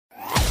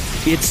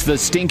It's the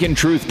Stinkin'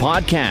 Truth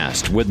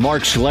Podcast with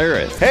Mark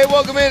Schlereth. Hey,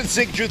 welcome in to the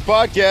Stinkin' Truth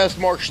Podcast.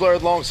 Mark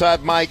Schlereth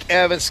alongside Mike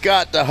Evans.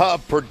 Scott the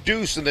Hub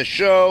producing the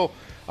show.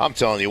 I'm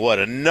telling you what,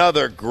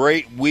 another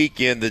great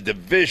weekend. The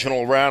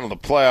divisional round of the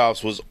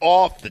playoffs was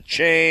off the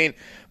chain.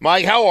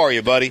 Mike, how are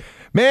you, buddy?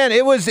 Man,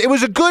 it was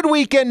a good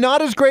weekend.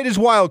 Not as great as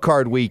Wild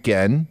Card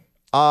weekend.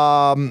 We had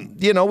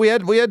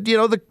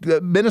the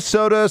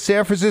Minnesota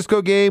San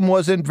Francisco game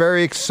wasn't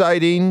very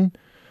exciting.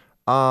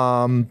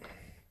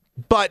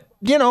 But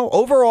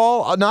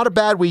overall, not a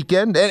bad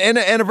weekend and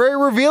a very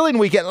revealing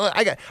weekend.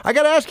 I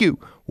got to ask you,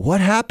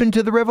 what happened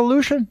to the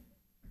Revolution?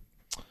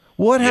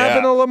 What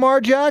happened to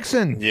Lamar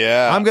Jackson?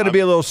 Yeah. I'm going to be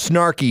a little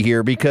snarky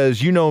here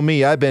because you know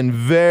me. I've been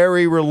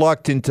very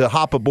reluctant to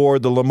hop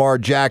aboard the Lamar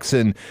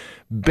Jackson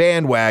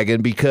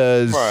bandwagon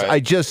because I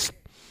just,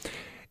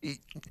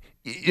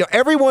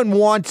 everyone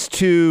wants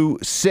to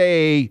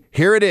say,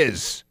 here it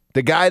is.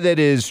 The guy that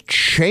is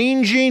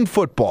changing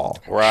football,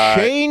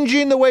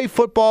 changing the way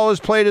football is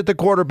played at the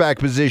quarterback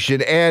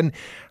position. And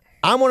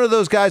I'm one of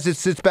those guys that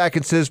sits back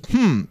and says,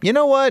 you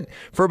know what?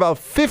 For about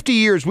 50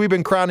 years, we've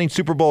been crowning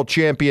Super Bowl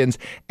champions,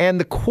 and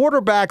the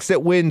quarterbacks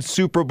that win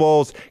Super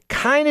Bowls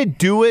kind of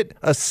do it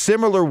a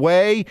similar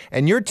way.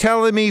 And you're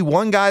telling me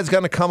one guy's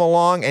going to come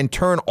along and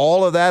turn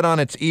all of that on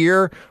its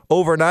ear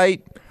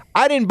overnight?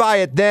 I didn't buy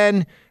it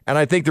then, and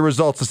I think the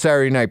results of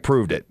Saturday night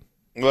proved it.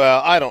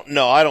 Well, I don't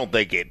know. I don't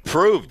think it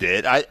proved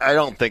it. I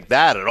don't think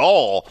that at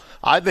all.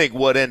 I think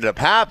what ended up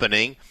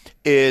happening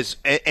is,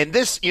 and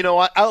this,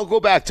 I'll go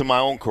back to my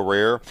own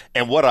career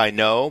and what I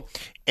know,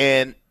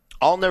 and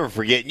I'll never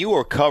forget, you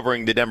were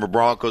covering the Denver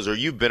Broncos, or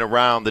you've been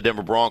around the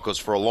Denver Broncos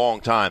for a long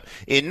time.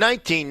 In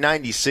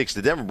 1996,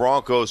 the Denver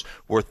Broncos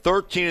were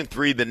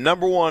 13-3, the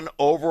number one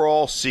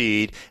overall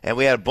seed, and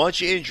we had a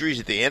bunch of injuries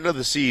at the end of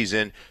the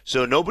season,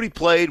 so nobody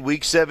played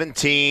week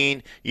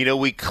 17.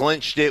 We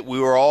clinched it. We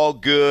were all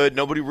good.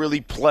 Nobody really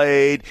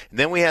played. And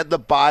then we had the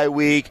bye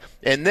week,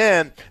 and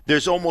then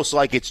there's almost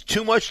like it's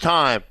too much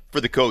time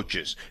for the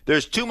coaches.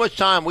 There's too much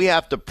time we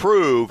have to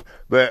prove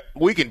that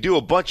we can do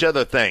a bunch of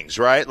other things,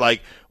 right?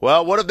 Like,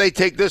 well, what if they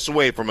take this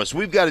away from us?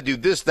 We've got to do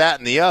this, that,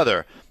 and the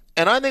other.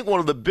 And I think one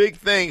of the big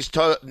things,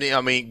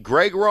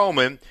 Greg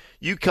Roman,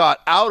 you caught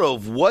out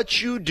of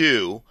what you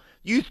do,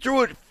 you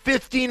threw it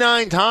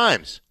 59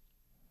 times.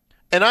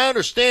 And I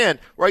understand,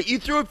 right? You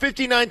threw it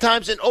 59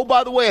 times, and oh,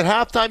 by the way, at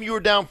halftime you were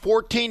down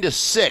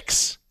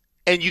 14-6,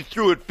 and you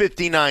threw it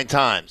 59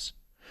 times.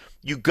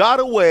 You got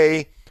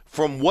away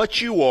from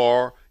what you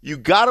are. You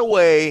got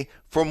away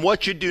from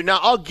what you do. Now,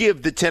 I'll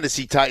give the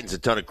Tennessee Titans a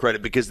ton of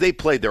credit because they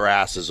played their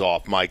asses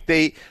off, Mike.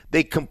 They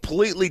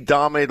completely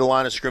dominated the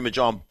line of scrimmage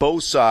on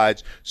both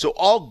sides. So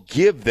I'll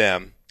give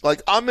them,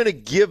 I'm going to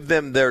give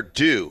them their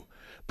due.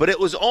 But it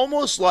was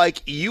almost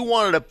like you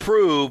wanted to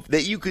prove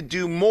that you could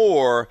do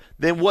more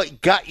than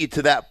what got you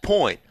to that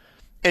point.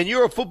 And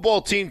you're a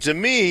football team, to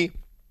me,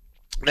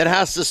 that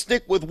has to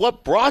stick with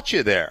what brought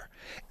you there.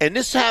 And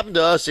this happened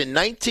to us in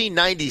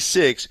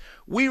 1996.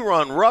 We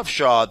run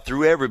roughshod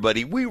through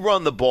everybody. We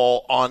run the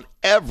ball on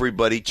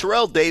everybody.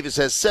 Terrell Davis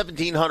has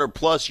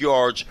 1,700-plus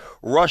yards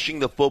rushing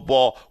the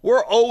football.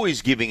 We're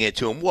always giving it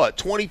to him,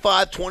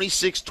 25,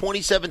 26,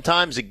 27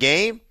 times a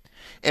game?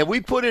 And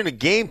we put in a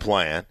game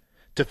plan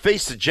to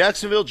face the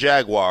Jacksonville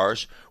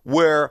Jaguars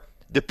where,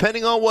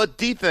 depending on what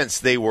defense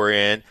they were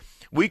in,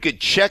 we could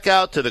check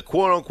out to the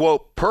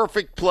quote-unquote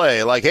perfect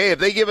play. Like, hey, if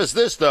they give us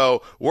this,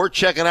 though, we're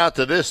checking out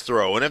to this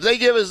throw. And if they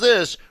give us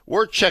this,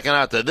 we're checking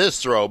out to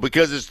this throw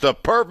because it's the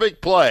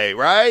perfect play,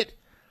 right?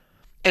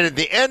 And at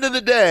the end of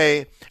the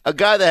day, a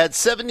guy that had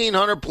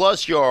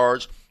 1,700-plus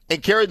yards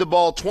and carried the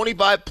ball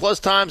 25-plus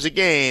times a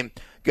game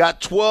got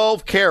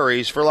 12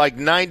 carries for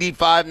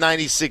 95,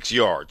 96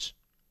 yards.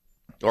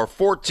 Or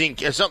 14,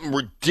 something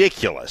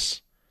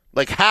ridiculous.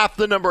 Like half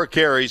the number of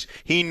carries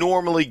he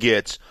normally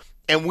gets.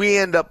 And we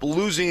end up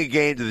losing a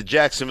game to the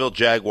Jacksonville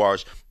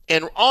Jaguars.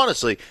 And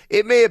honestly,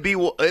 it may be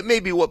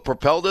what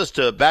propelled us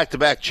to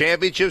back-to-back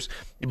championships,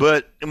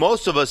 but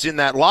most of us in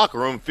that locker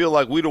room feel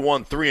like we'd have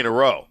won 3 in a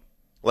row,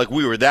 like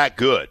we were that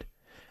good.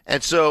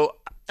 And so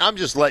I'm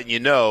just letting you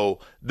know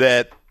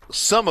that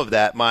some of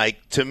that,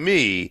 Mike, to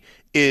me,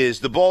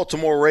 is the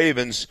Baltimore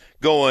Ravens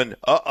going,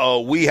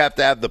 we have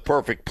to have the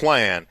perfect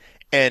plan,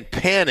 and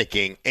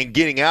panicking and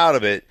getting out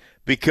of it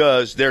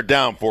because they're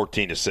down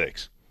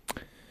 14-6.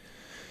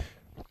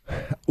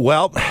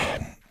 Well,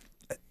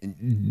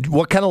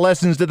 what kind of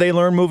lessons did they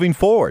learn moving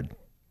forward?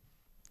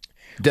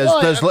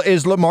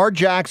 Is Lamar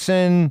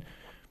Jackson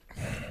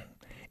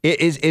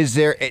is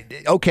there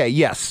okay,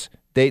 yes.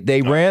 They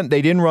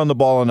didn't run the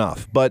ball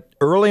enough, but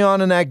early on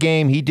in that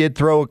game, he did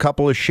throw a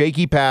couple of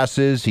shaky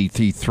passes. He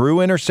threw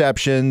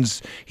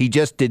interceptions. He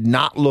just did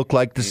not look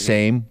like the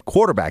same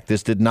quarterback.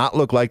 This did not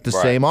look like the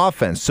same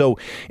offense. So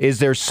is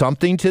there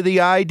something to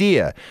the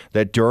idea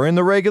that during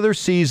the regular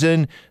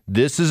season,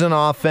 this is an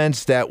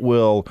offense that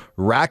will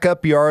rack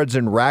up yards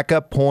and rack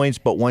up points,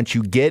 but once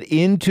you get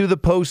into the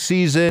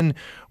postseason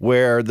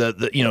where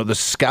the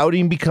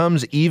scouting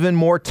becomes even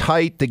more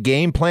tight, the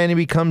game planning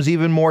becomes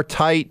even more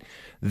tight,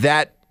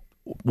 that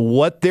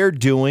what they're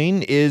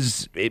doing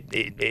is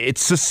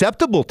it's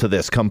susceptible to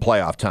this come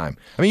playoff time.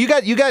 I mean,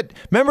 you got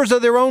members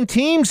of their own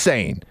team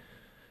saying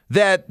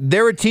that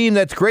they're a team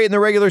that's great in the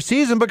regular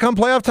season, but come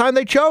playoff time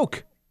they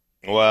choke.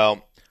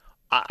 Well,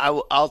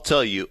 I'll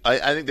tell you,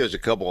 I think there's a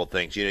couple of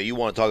things. You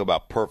want to talk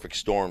about perfect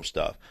storm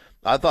stuff.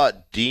 I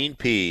thought Dean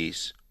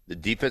Pease, the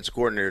defensive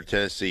coordinator of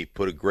Tennessee,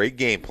 put a great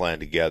game plan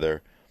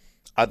together.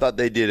 I thought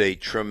they did a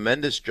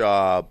tremendous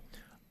job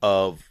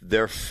of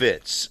their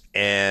fits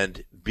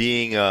and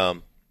being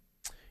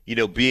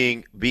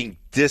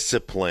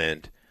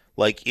disciplined,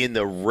 like in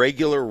the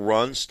regular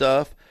run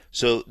stuff.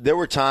 So there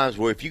were times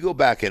where if you go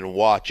back and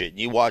watch it, and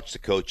you watch the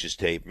coach's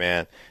tape,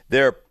 man,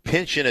 they're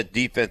pinching a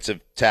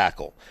defensive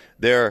tackle.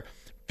 They're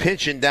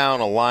pinching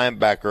down a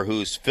linebacker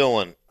who's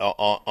filling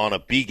on a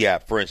B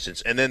gap, for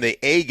instance, and then the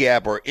A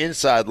gap or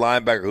inside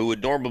linebacker who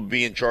would normally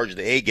be in charge of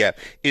the A gap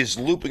is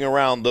looping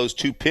around those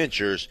two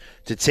pinchers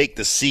to take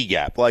the C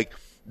gap. Like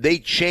they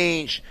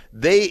changed,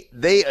 they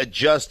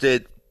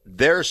adjusted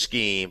their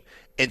scheme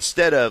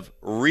instead of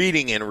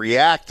reading and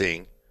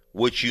reacting,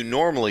 which you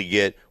normally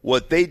get.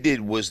 What they did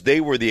was they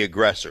were the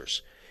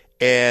aggressors.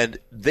 And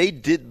they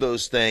did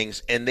those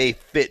things, and they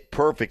fit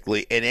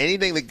perfectly. And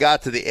anything that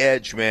got to the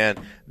edge,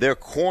 man, their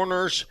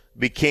corners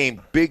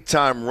became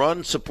big-time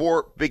run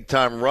support,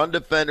 big-time run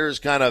defenders,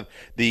 kind of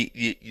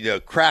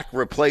the crack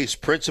replace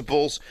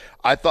principles.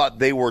 I thought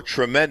they were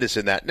tremendous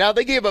in that. Now,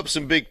 they gave up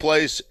some big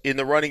plays in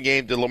the running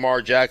game to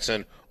Lamar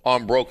Jackson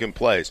on broken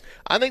plays.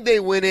 I think they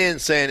went in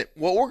saying,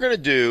 what we're going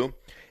to do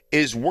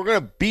is we're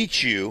going to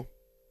beat you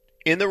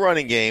in the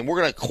running game. We're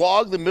going to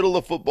clog the middle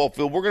of the football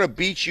field. We're going to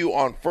beat you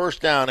on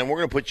first down, and we're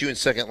going to put you in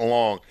second and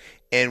long.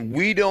 And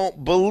we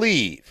don't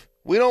believe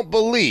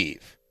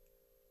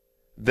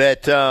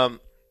that that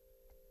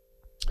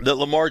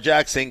Lamar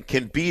Jackson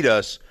can beat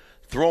us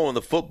throwing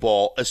the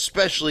football,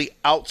 especially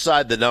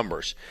outside the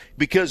numbers.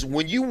 Because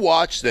when you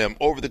watch them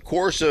over the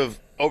course of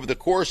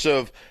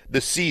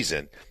the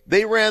season,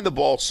 they ran the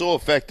ball so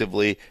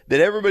effectively that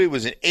everybody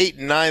was in 8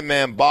 and 9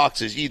 man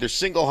boxes, either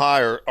single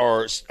high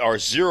or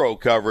zero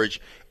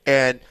coverage,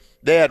 and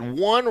they had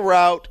one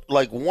route,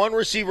 like one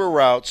receiver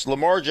routes.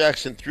 Lamar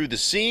Jackson threw the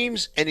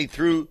seams and he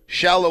threw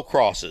shallow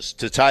crosses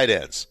to tight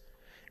ends,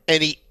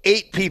 and he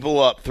ate people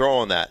up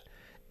throwing that.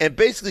 And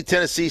basically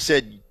Tennessee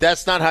said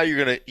that's not how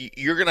you're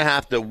gonna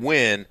have to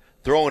win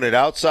throwing it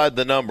outside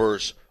the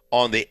numbers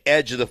on the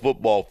edge of the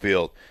football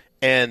field.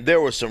 And there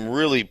were some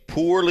really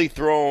poorly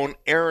thrown,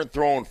 errant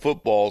thrown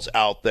footballs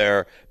out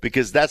there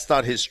because that's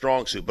not his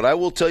strong suit. But I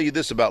will tell you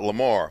this about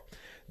Lamar.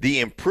 The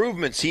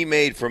improvements he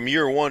made from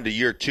year 1 to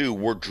year 2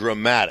 were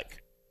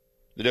dramatic.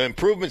 The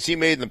improvements he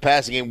made in the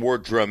passing game were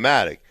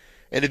dramatic.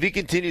 And if he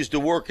continues to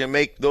work and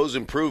make those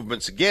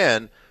improvements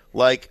again,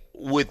 like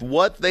with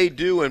what they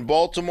do in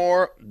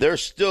Baltimore, they're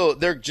just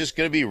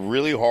going to be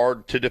really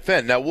hard to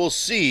defend. Now, we'll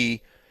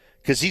see,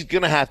 because he's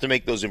going to have to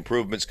make those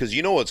improvements, because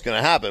you know what's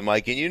going to happen,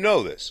 Mike, and you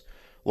know this.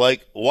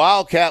 Like,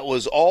 Wildcat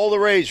was all the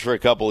rage for a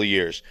couple of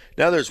years.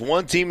 Now there's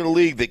one team in the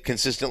league that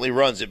consistently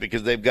runs it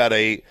because they've got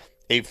a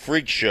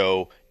freak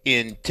show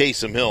in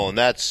Taysom Hill, and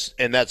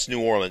that's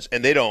New Orleans,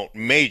 and they don't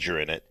major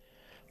in it.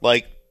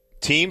 Like,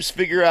 teams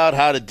figure out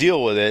how to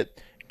deal with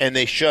it, and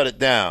they shut it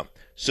down.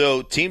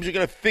 So teams are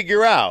going to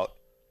figure out,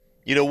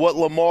 what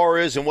Lamar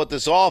is and what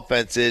this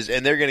offense is,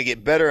 and they're going to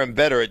get better and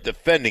better at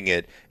defending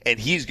it, and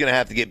he's going to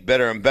have to get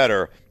better and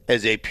better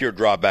as a pure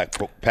drawback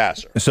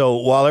passer. So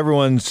while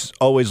everyone's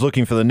always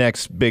looking for the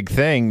next big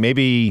thing,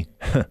 maybe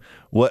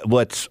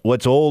what's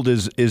old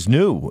is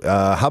new.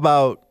 How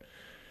about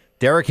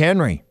Derrick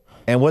Henry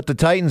and what the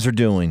Titans are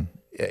doing?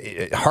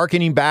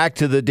 Harkening back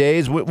to the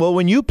days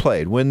when you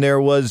played, when there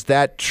was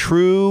that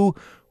true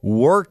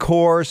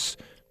workhorse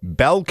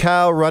bell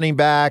cow running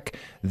back,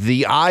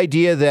 the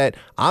idea that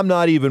I'm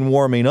not even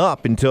warming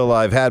up until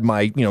I've had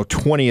my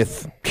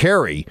 20th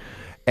carry,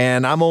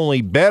 and I'm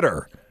only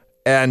better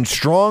and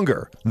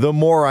stronger the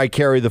more I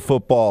carry the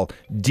football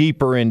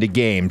deeper into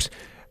games.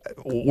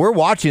 We're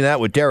watching that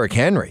with Derrick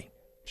Henry.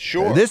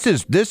 Sure. This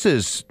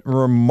is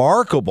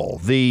remarkable,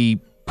 the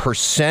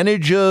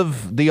percentage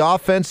of the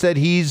offense that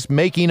he's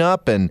making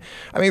up. And,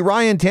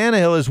 Ryan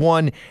Tannehill has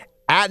won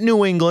at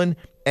New England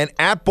and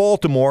at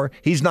Baltimore.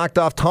 He's knocked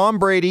off Tom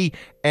Brady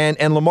and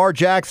Lamar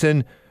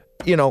Jackson,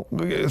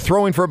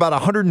 throwing for about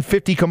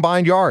 150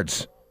 combined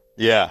yards.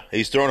 Yeah,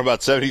 he's throwing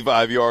about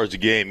 75 yards a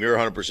game. You're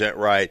 100%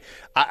 right.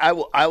 I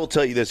will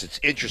tell you this. It's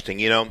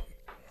interesting,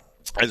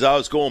 as I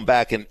was going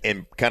back and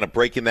kind of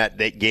breaking that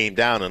game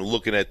down and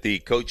looking at the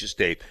coach's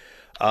tape,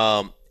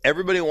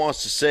 everybody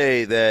wants to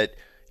say that,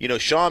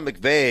 Sean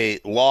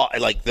McVay,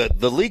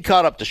 the league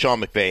caught up to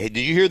Sean McVay. Did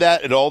you hear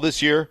that at all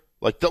this year?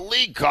 Like, the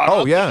league caught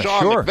up to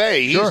Sean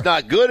McVay. He's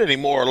not good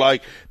anymore.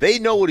 Like, they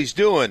know what he's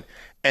doing.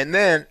 And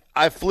then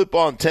I flip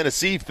on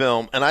Tennessee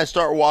film, and I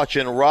start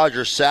watching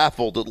Roger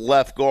Saffold at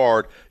left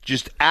guard,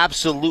 just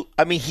absolute.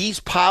 He's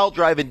pile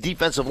driving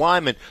defensive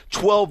linemen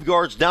 12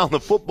 yards down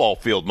the football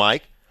field,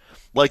 Mike.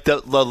 Like,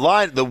 the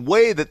line, the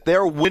way that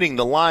they're winning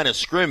the line of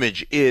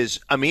scrimmage is,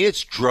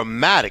 it's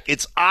dramatic.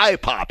 It's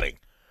eye-popping.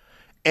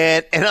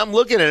 And I'm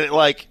looking at it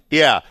like,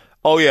 yeah,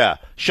 Oh, yeah.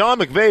 Sean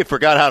McVay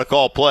forgot how to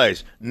call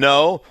plays.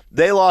 No,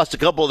 they lost a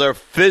couple of their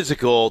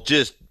physical,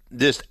 just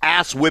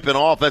ass-whipping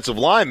offensive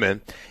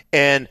linemen,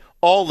 and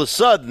all of a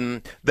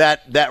sudden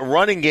that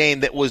running game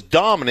that was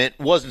dominant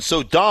wasn't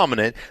so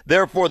dominant.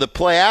 Therefore, the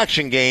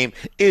play-action game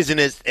isn't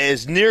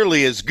as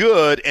nearly as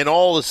good, and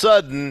all of a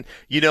sudden,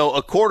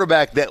 a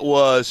quarterback that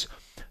was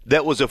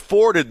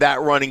afforded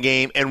that running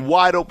game and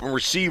wide open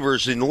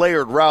receivers and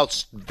layered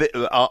routes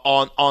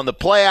on the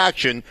play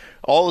action,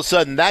 all of a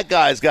sudden that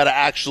guy's got to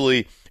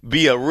actually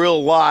be a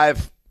real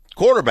live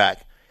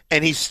quarterback,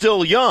 and he's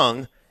still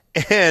young,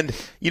 and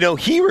he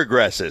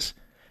regresses.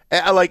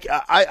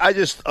 I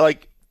just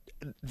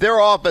their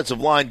offensive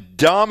line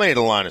dominated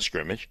the line of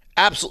scrimmage,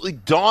 absolutely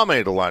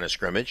dominated the line of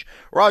scrimmage.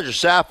 Roger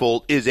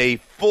Saffold is a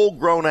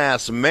full-grown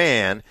ass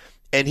man.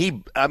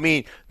 And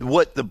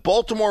what the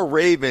Baltimore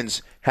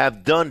Ravens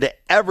have done to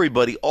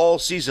everybody all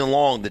season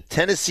long, the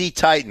Tennessee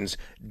Titans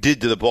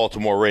did to the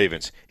Baltimore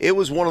Ravens. It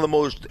was one of the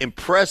most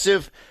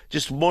impressive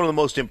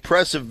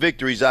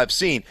victories I've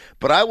seen.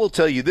 But I will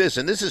tell you this,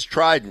 and this is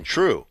tried and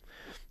true.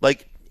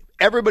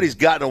 Everybody's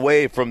gotten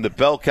away from the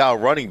bell cow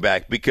running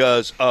back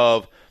because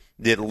of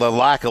the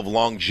lack of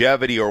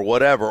longevity or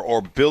whatever,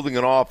 or building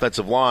an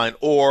offensive line,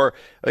 or,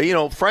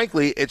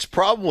 frankly, it's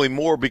probably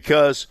more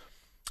because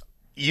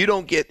you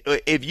don't get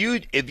if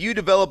you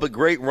develop a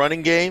great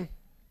running game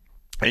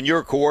and you're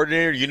a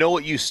coordinator, you know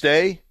what you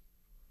stay?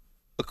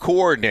 A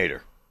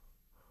coordinator.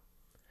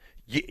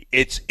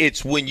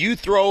 It's when you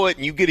throw it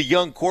and you get a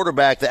young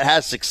quarterback that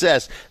has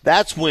success,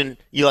 that's when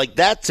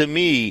that to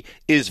me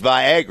is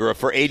Viagra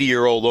for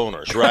 80-year-old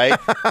owners, right?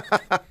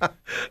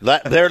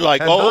 They're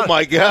like, oh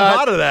my God. A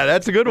lot of that.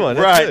 That's a good one.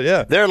 That's right. good,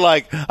 yeah. They're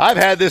like, I've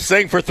had this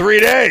thing for 3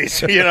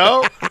 days,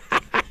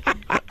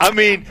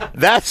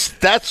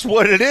 that's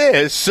what it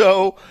is.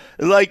 So,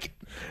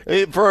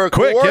 for a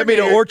quick, get me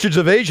to Orchards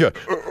of Asia.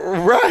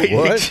 Right.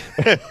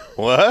 What?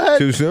 What?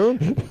 Too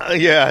soon?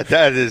 Yeah,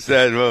 that is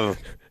that.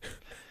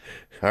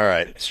 All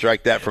right,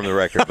 strike that from the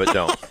record, but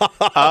don't.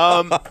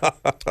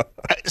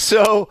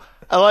 So,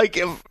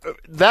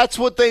 that's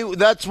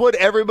what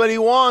everybody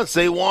wants.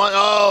 They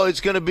want, it's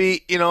going to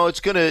be,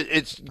 it's going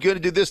to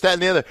do this, that,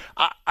 and the other.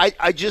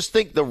 I just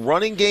think the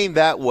running game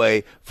that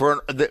way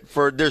for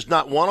there's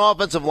not one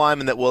offensive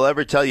lineman that will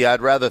ever tell you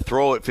I'd rather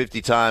throw it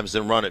 50 times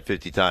than run it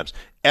 50 times.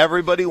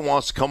 Everybody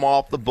wants to come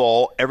off the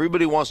ball.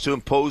 Everybody wants to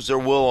impose their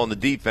will on the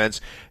defense.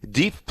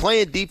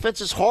 Playing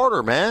defense is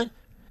harder, man.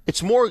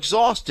 It's more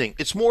exhausting.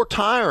 It's more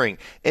tiring.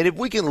 And if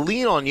we can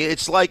lean on you,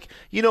 it's like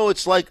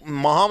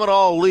Muhammad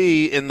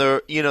Ali in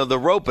the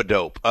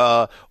rope-a-dope,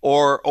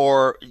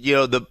 or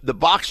the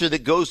boxer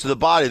that goes to the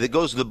body, that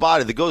goes to the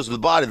body, that goes to the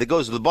body, that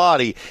goes to the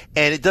body,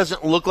 and it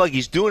doesn't look like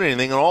he's doing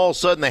anything, and all of a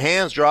sudden the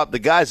hands drop, the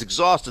guy's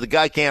exhausted, the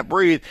guy can't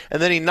breathe,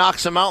 and then he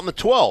knocks him out in the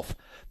 12th.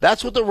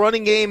 That's what the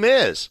running game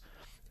is.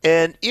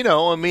 And, you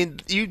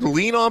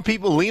lean on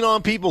people,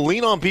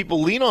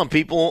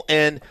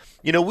 and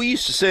we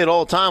used to say it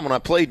all the time when I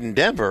played in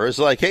Denver. It's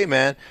like, hey,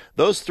 man,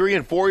 those 3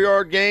 and 4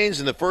 yard gains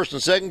in the first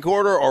and second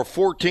quarter are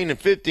 14 and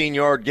 15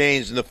 yard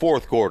gains in the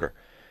fourth quarter.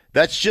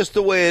 That's just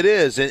the way it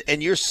is.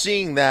 And you're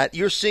seeing that.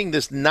 You're seeing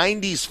this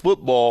 90s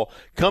football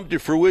come to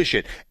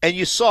fruition. And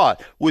you saw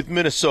it with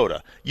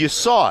Minnesota. You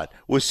saw it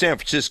with San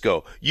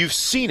Francisco. You've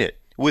seen it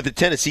with the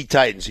Tennessee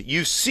Titans.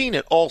 You've seen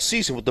it all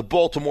season with the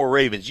Baltimore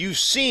Ravens. You've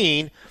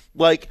seen,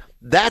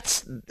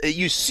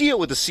 you see it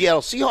with the Seattle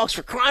Seahawks,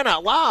 for crying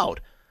out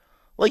loud.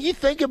 You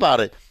think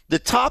about it, the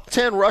top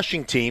 10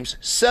 rushing teams,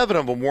 7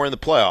 of them were in the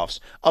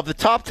playoffs. Of the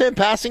top 10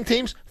 passing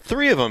teams,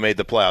 3 of them made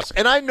the playoffs.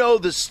 And I know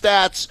the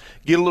stats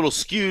get a little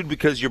skewed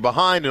because you're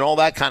behind and all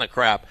that kind of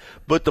crap.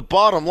 But the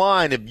bottom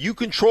line, if you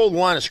control the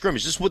line of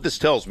scrimmage, this is what this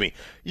tells me.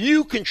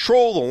 You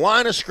control the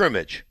line of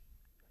scrimmage,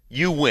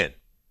 you win.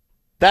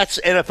 That's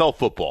NFL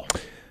football.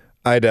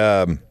 I'd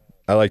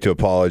like to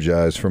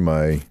apologize for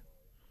my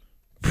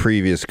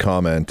previous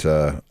comment.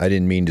 I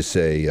didn't mean to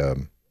say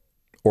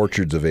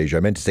Orchards of Asia. I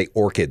meant to say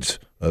Orchids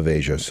of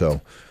Asia.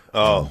 So,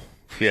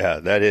 yeah,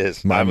 that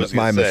is my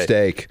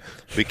mistake.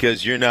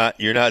 Because you're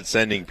not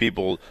sending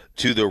people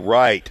to the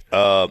right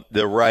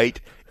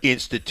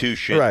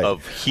institution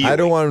of healing. I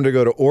don't want them to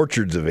go to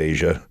Orchards of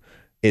Asia.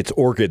 It's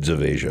Orchids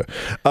of Asia.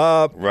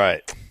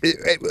 Right.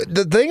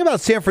 The thing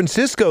about San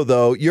Francisco,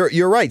 though,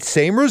 you're right.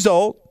 Same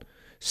result,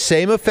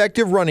 same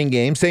effective running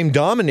game, same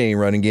dominating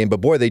running game.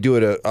 But boy, they do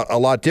it a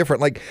lot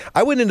different.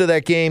 I went into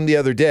that game the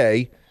other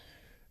day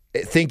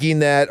thinking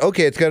that,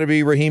 okay, it's going to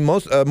be Raheem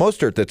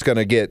Mostert that's going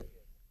to get,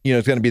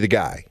 it's going to be the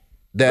guy.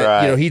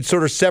 That, right. He'd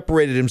sort of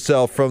separated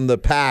himself from the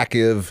pack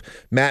of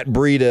Matt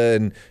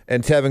Breida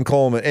and Tevin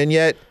Coleman. And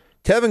yet,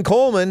 Tevin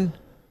Coleman,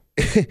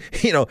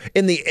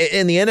 in the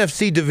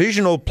NFC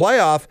divisional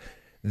playoff,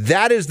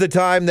 that is the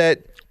time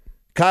that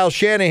Kyle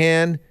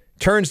Shanahan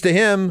turns to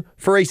him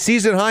for a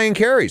season high in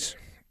carries.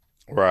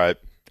 Right.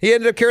 He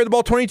ended up carrying the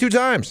ball 22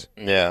 times.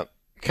 Yeah.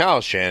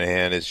 Kyle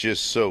Shanahan is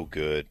just so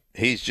good.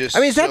 He's just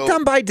is that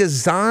done by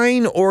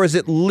design, or is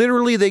it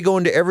literally they go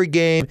into every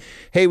game,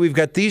 hey, we've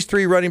got these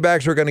 3 running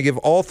backs, we're going to give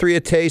all 3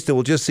 a taste, and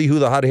we'll just see who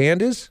the hot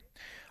hand is?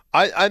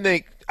 I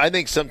think I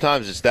think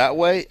sometimes it's that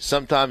way.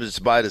 Sometimes it's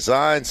by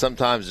design.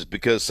 Sometimes it's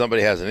because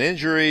somebody has an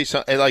injury.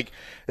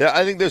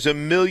 I think there's a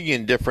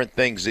million different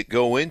things that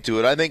go into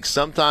it. I think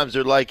sometimes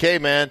they're like, hey,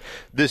 man,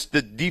 the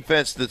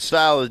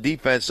style of the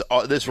defense,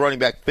 this running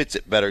back fits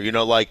it better.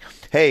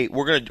 Hey,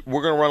 we're gonna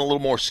run a little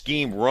more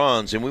scheme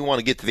runs, and we want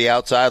to get to the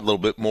outside a little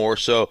bit more.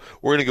 So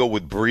we're gonna go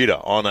with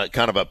Breida on a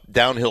kind of a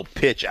downhill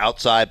pitch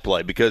outside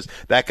play because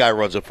that guy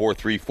runs a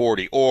 4.3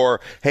 40. Or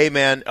hey,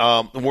 man,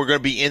 we're gonna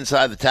be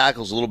inside the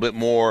tackles a little bit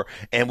more,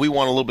 and we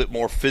want a little bit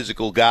more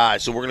physical guy.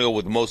 So we're gonna go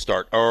with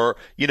Mostert. Or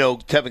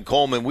Tevin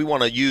Coleman, we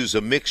want to use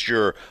a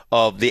mixture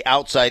of the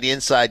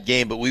outside-inside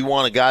game, but we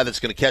want a guy that's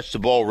going to catch the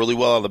ball really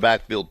well out of the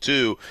backfield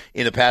too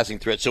in a passing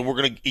threat. So you're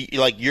going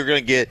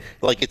to get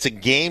it's a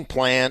game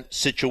plan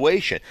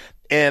situation.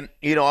 And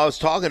I was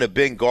talking to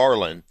Ben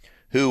Garland,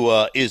 who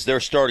is their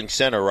starting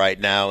center right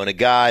now, and a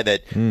guy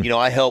that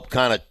I help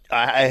kind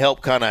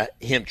of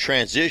him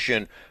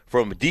transition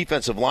from a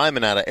defensive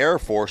lineman out of Air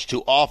Force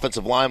to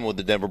offensive lineman with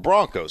the Denver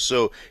Broncos.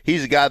 So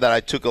he's a guy that I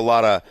took a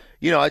lot of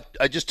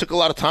I just took a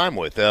lot of time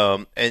with,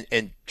 and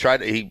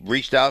he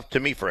reached out to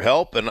me for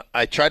help, and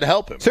I tried to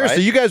help him. Seriously,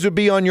 right? You guys would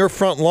be on your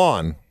front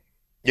lawn,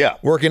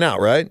 working out,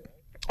 right?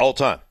 All the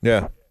time.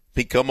 Yeah.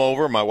 He'd come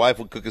over, my wife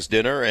would cook us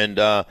dinner, and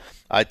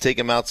I'd take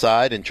him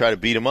outside and try to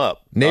beat him up.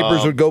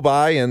 Neighbors would go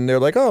by, and they're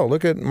like, oh,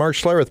 look at Mark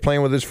Schlereth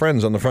playing with his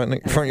friends on the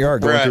front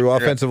yard, going through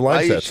offensive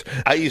line sets.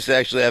 I used to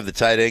actually have the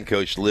tight end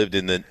coach lived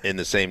in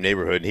the same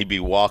neighborhood, and he'd be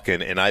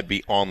walking, and I'd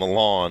be on the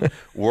lawn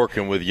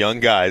working with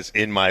young guys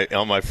on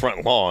my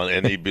front lawn,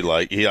 and he'd be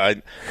like,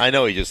 I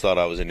know he just thought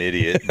I was an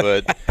idiot,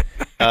 but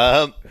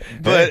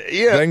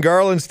Ben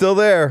Garland's still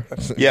there.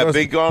 Yeah,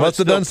 Ben Garland must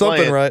have done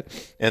something right.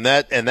 And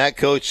that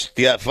coach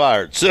got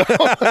fired. So,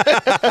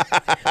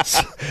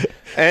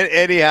 and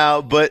anyhow,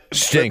 but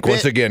Stink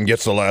once again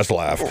gets the last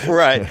laugh.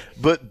 Right,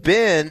 but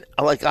Ben,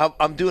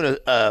 I'm doing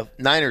a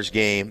Niners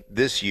game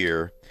this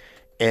year,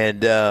 and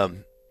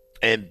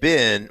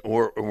Ben,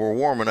 we're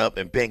warming up,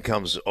 and Ben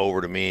comes over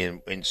to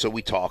me, and so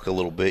we talk a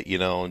little bit,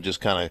 and just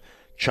kind of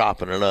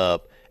chopping it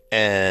up.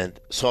 And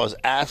so I was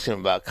asking him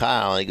about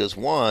Kyle, and he goes,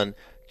 one,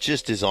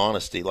 just his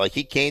honesty. Like,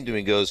 he came to me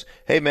and goes,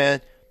 hey,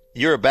 man,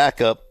 you're a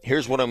backup.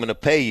 Here's what I'm going to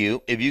pay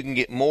you. If you can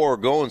get more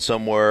going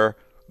somewhere,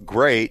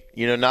 great.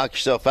 Knock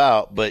yourself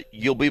out, but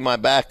you'll be my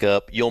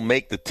backup. You'll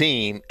make the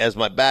team as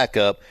my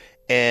backup.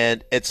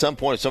 And at some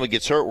point, if somebody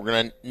gets hurt, we're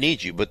going to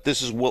need you. But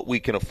this is what we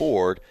can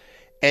afford.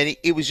 And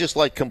it was just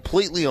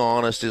completely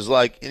honest. Is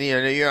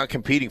you're not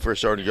competing for a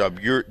starting job.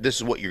 This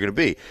is what you're going to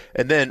be.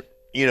 And then,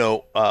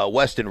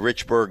 Weston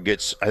Richburg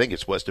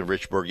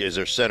is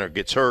their center,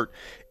 gets hurt,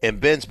 and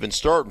Ben's been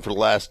starting for the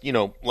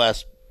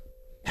last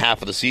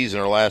half of the season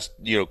or last,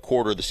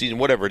 quarter of the season,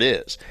 whatever it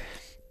is.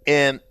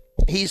 And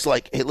he's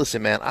like, hey,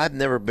 listen, man, I've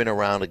never been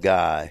around a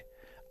guy.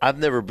 I've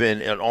never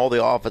been in all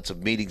the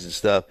offensive meetings and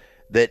stuff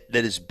that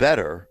is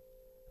better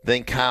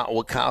than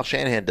what Kyle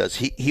Shanahan does.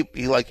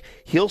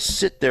 He'll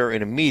sit there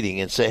in a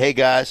meeting and say, hey,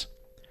 guys,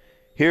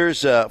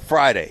 here's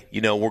Friday.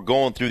 We're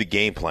going through the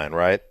game plan,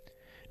 right?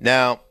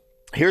 Now,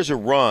 here's a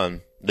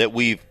run that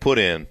we've put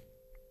in.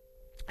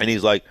 And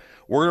he's like,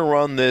 we're going to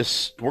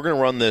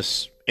run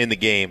this in the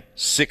game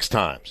 6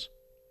 times.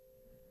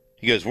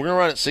 He goes, we're going to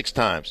run it 6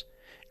 times.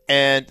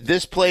 And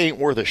this play ain't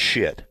worth a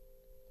shit.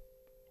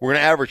 We're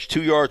going to average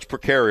 2 yards per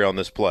carry on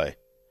this play.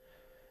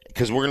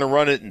 Because we're going to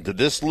run it into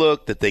this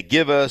look that they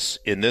give us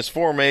in this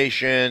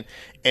formation,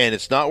 and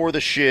it's not worth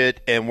a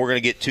shit, and we're going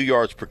to get 2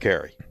 yards per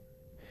carry.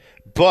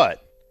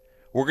 But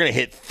we're going to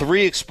hit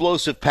 3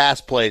 explosive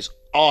pass plays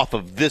off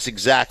of this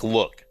exact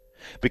look,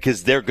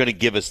 because they're going to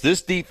give us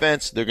this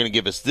defense, they're going to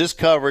give us this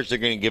coverage, they're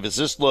going to give us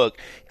this look,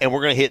 and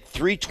we're going to hit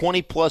 3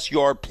 20-plus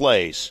yard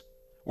plays.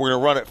 We're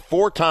going to run it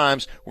 4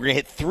 times. We're going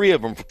to hit 3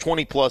 of them for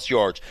 20-plus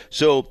yards.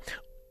 So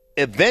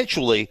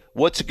eventually,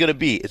 what's it going to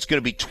be? It's going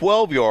to be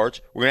 12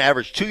 yards. We're going to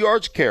average 2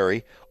 yards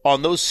carry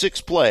on those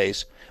 6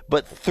 plays,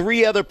 but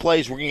 3 other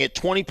plays, we're going to get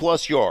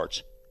 20-plus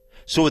yards.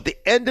 So at the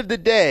end of the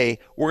day,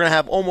 we're going to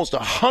have almost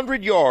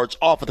 100 yards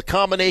off of the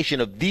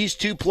combination of these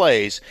 2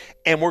 plays,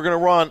 and we're going to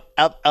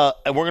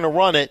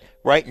run it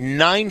right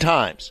 9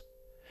 times.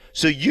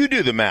 So you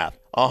do the math: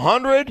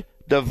 100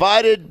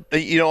 divided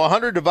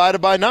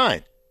by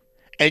 9,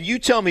 and you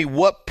tell me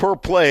what per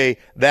play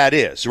that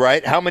is,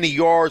 right? How many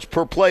yards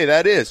per play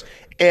that is,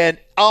 and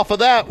off of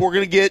that, we're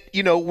going to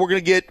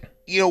get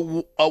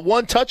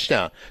 1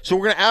 touchdown. So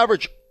we're going to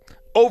average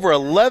over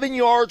 11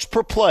 yards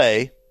per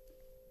play.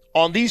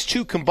 On these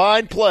 2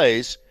 combined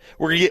plays,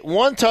 we're going to get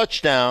 1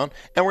 touchdown,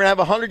 and we're going to have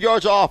 100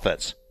 yards of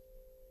offense.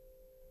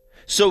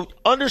 So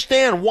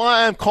understand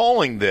why I'm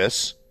calling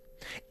this,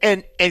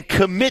 and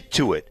commit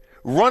to it.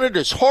 Run it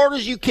as hard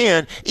as you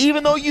can,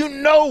 even though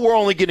we're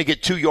only going to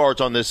get 2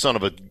 yards on this son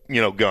of a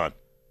gun.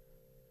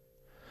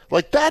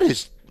 That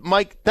is,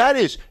 Mike, that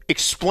is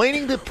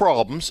explaining the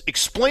problems,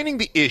 explaining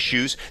the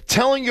issues,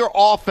 telling your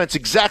offense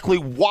exactly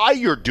why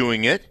you're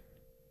doing it,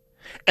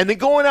 and then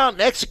going out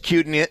and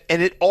executing it,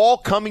 and it all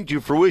coming to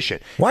fruition.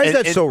 Why is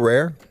that so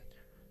rare?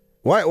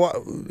 Why?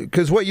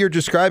 Because what you're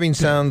describing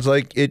sounds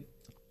like it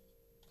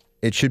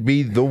It should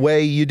be the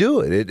way you do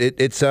it.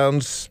 It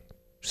sounds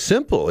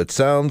simple. It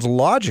sounds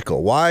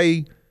logical.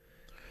 Why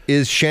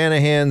is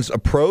Shanahan's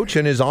approach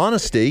and his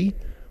honesty,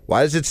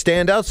 why does it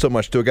stand out so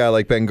much to a guy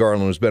like Ben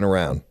Garland who's been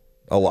around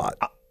a lot?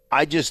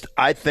 I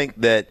think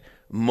that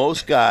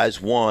most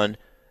guys, one,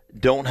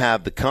 don't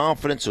have the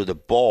confidence or the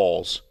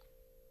balls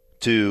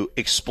to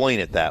explain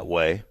it that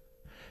way.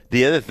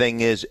 The other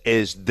thing is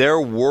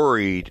they're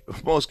worried.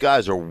 Most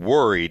guys are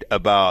worried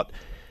about,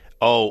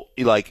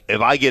 like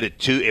if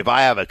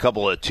I have a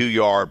couple of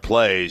 2-yard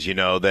plays,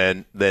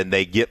 then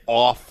they get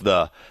off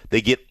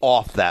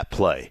that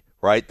play,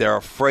 right? They're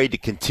afraid to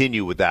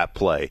continue with that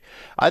play.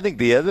 I think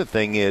the other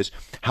thing is,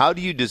 how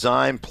do you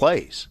design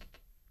plays?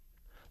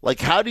 I'll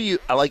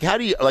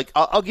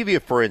give you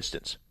for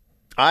instance.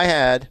 I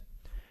had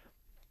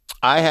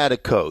a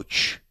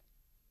coach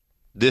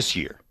this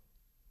year,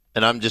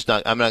 and I'm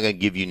not going to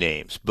give you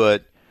names,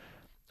 but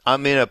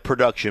I'm in a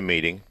production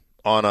meeting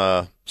on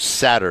a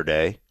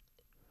Saturday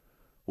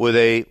with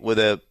an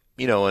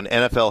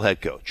NFL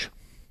head coach.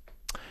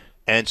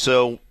 And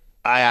so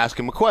I asked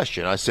him a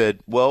question. I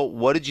said, "Well,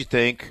 what did you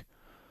think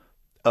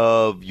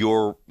of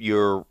your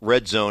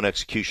red zone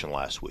execution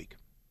last week?"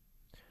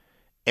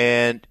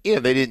 And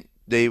they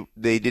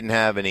didn't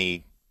have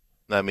any.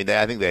 I mean,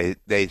 I think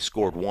they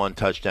scored one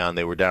touchdown.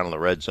 They were down in the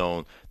red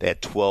zone. They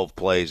had 12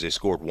 plays. They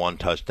scored one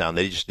touchdown.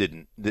 They just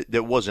didn't.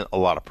 There wasn't a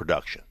lot of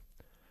production.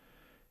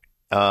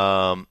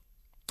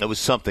 It was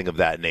something of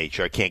that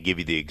nature. I can't give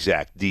you the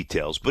exact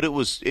details, but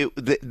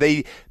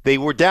they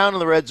were down in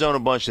the red zone a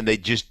bunch, and they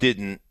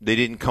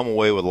didn't come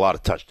away with a lot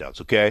of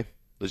touchdowns. Okay,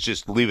 let's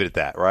just leave it at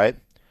that, right?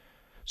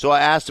 So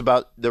I asked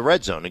about the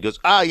red zone. He goes,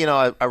 I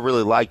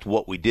really liked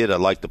what we did. I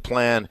liked the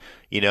plan.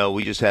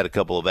 We just had a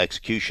couple of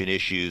execution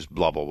issues,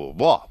 blah, blah, blah,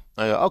 blah.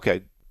 I go,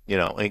 okay.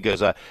 And he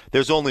goes,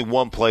 there's only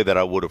one play that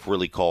I would have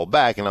really called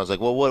back. And I was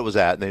like, well, what was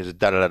that? And they said,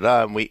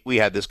 da-da-da-da. And we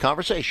had this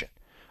conversation.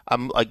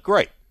 I'm like,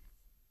 great.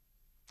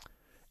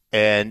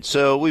 And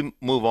so we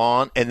move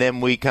on, and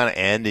then we kind of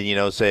end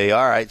and, say,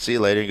 all right, see you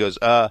later. He goes,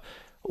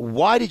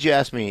 why did you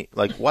ask me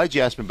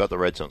about the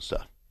red zone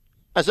stuff?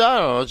 I said, I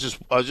don't know.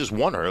 I was just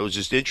wondering. It was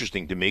just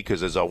interesting to me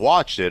because as I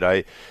watched it,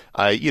 I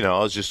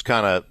was just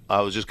kind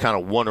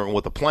of wondering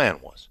what the plan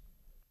was.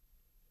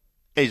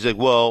 And he's like,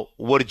 "Well,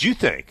 what did you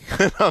think?"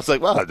 And I was like,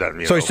 "Well,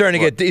 so he's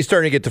starting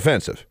to get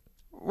defensive,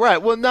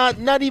 right? Well,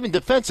 not even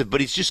defensive,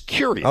 but he's just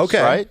curious,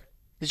 okay. Right?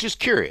 He's just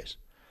curious."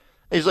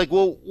 And he's like,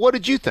 "Well, what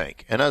did you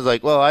think?" And I was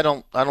like, "Well, I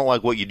don't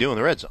like what you do in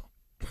the red zone."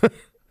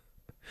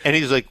 And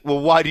he's like, "Well,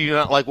 why do you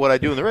not like what I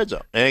do in the red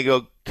zone?" And I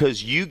go,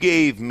 "Because you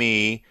gave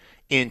me."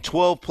 In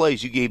 12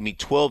 plays, you gave me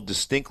 12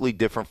 distinctly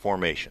different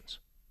formations.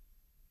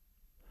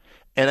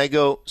 And I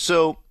go,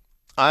 so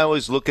I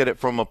always look at it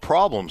from a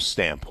problem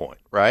standpoint,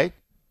 right?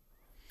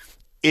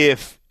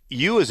 If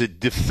you as a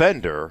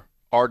defender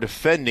are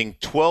defending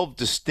 12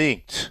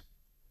 distinct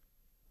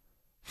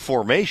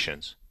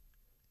formations,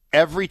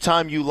 every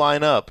time you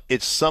line up,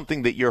 it's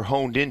something that you're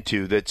honed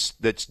into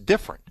that's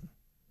different.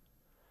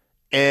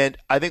 And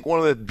I think one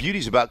of the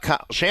beauties about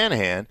Kyle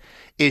Shanahan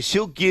is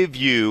he'll give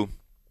you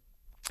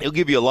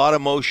a lot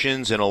of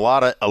motions and a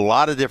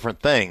lot of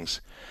different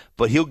things,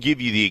 but he'll give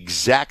you the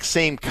exact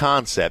same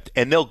concept,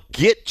 and they'll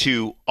get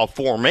to a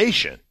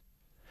formation,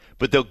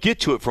 but they'll get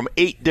to it from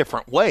 8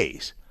 different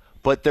ways,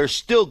 but they're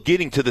still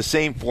getting to the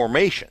same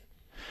formation.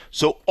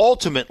 So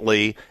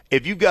ultimately,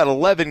 if you've got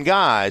 11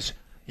 guys,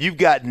 you've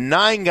got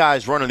 9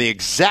 guys running the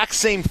exact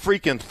same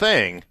freaking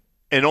thing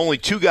and only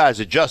 2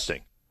 guys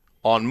adjusting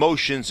on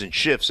motions and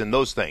shifts and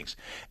those things.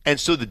 And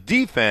so the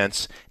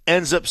defense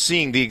ends up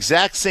seeing the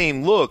exact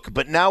same look,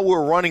 but now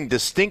we're running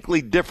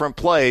distinctly different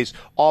plays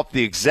off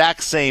the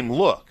exact same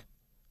look.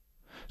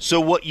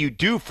 So what you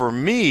do for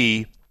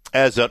me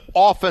as an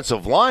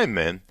offensive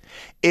lineman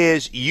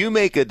is you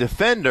make a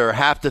defender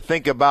have to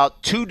think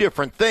about 2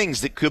 different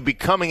things that could be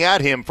coming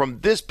at him from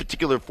this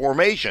particular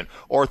formation,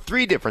 or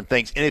 3 different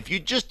things. And if you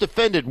just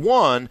defended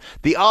one,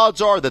 the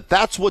odds are that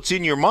that's what's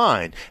in your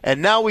mind.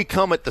 And now we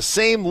come at the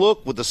same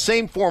look with the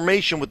same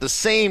formation with the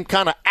same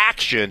kind of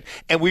action,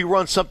 and we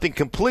run something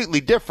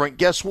completely different.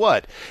 Guess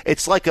what?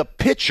 It's like a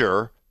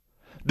pitcher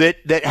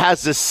that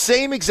has the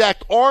same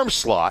exact arm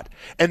slot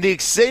and the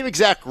same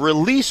exact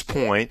release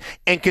point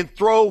and can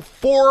throw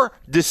 4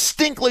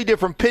 distinctly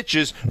different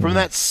pitches from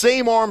that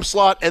same arm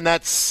slot and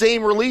that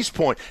same release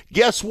point.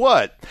 Guess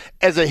what?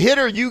 As a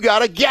hitter, you got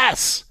to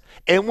guess.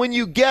 And when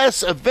you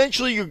guess,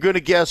 eventually you're going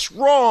to guess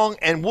wrong,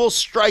 and we'll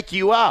strike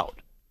you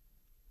out.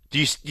 Do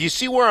you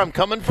see where I'm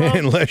coming from?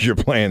 Unless you're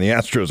playing the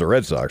Astros or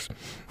Red Sox.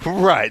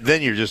 Right.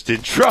 Then you're just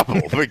in trouble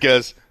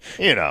because,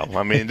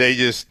 they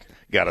just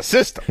got a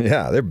system.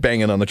 Yeah, they're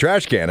banging on the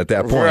trash can at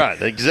that point.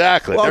 Right,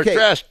 exactly. Well, they're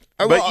trash.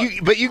 But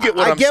you get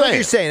what I'm saying. I get what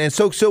you're saying.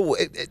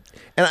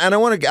 And I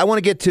want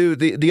to get to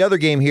the other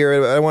game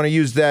here. I want to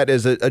use that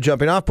as a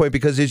jumping off point,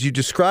 because as you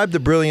describe the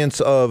brilliance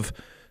of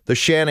the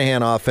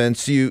Shanahan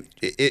offense,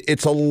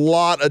 it's a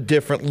lot of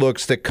different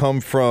looks that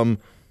come from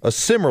a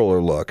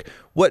similar look.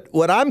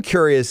 What I'm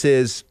curious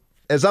is,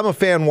 as I'm a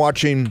fan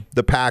watching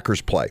the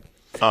Packers play,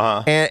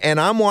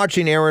 and I'm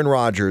watching Aaron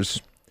Rodgers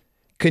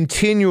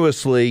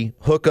continuously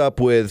hook up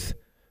with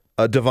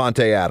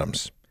Davante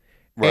Adams.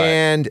 Right.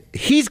 And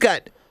he's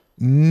got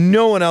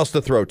no one else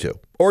to throw to,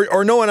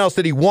 or no one else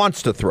that he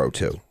wants to throw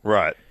to.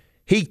 Right.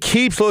 He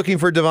keeps looking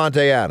for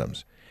Davante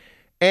Adams.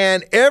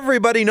 And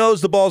everybody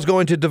knows the ball's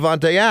going to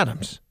Davante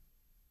Adams.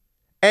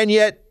 And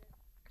yet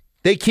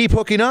they keep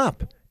hooking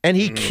up. And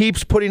he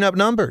keeps putting up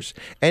numbers.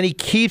 And he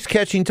keeps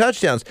catching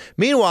touchdowns.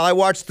 Meanwhile, I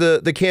watched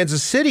the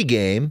Kansas City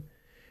game,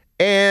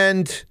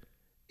 and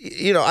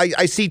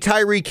I see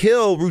Tyreek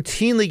Hill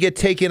routinely get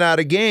taken out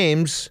of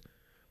games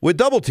with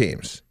double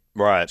teams.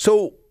 Right.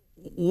 So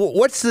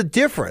what's the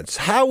difference?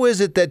 How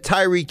is it that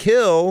Tyreek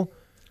Hill,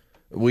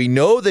 we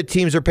know that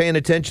teams are paying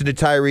attention to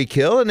Tyreek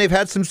Hill, and they've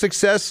had some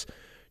success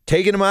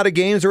taking him out of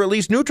games or at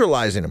least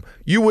neutralizing him.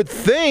 You would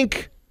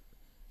think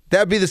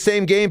that'd be the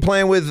same game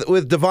plan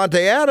with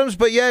Davante Adams,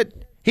 but yet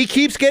he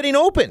keeps getting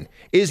open.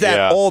 Is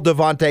that all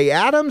Davante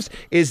Adams?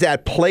 Is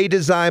that play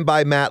design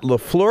by Matt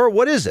LaFleur?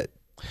 What is it?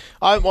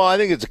 I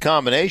think it's a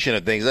combination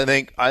of things. I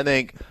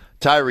think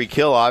Tyreek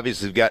Hill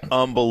obviously has got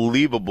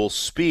unbelievable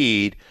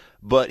speed,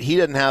 but he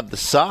doesn't have the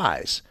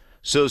size.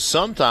 So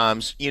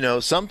sometimes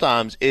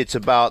it's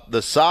about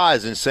the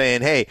size and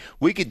saying, hey,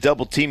 we could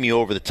double team you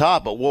over the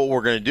top, but what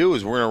we're going to do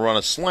is we're going to run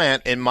a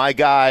slant, and my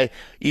guy,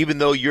 even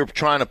though you're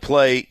trying to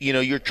play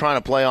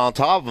on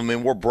top of him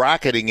and we're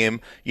bracketing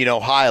him,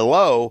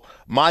 high-low,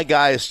 my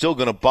guy is still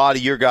going to body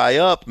your guy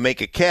up,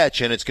 make a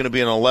catch, and it's going to be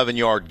an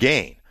 11-yard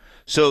gain.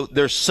 So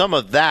there's some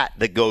of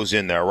that goes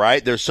in there,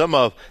 right? There's some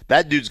of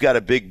that dude's got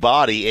a big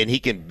body and he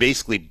can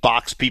basically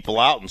box people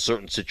out in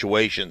certain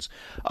situations.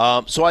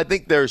 So I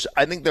think there's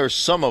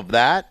some of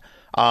that.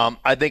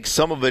 I think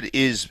some of it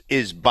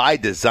is by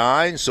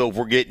design. So if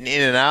we're getting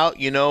in and out,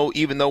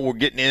 even though we're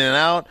getting in and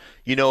out,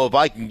 if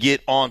I can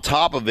get on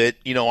top of it,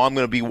 I'm going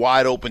to be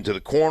wide open to the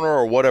corner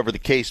or whatever the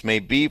case may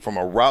be from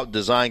a route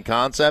design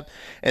concept.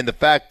 And the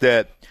fact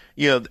that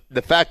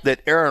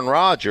Aaron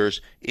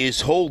Rodgers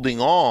is holding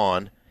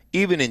on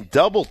even in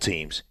double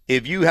teams,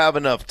 if you have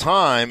enough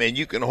time and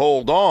you can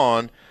hold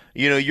on,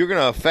 you're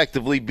going to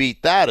effectively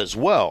beat that as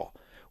well.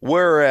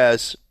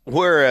 Whereas,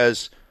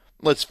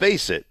 let's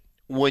face it,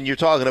 when you're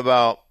talking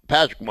about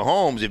Patrick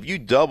Mahomes, if you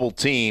double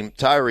team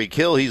Tyreek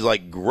Hill, he's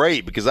like,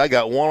 great, because I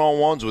got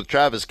one-on-ones with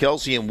Travis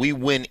Kelce and we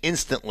win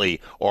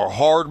instantly, or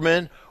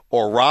Hardman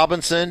or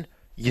Robinson,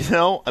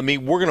 we're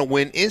going to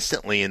win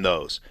instantly in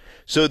those.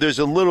 So there's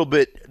a little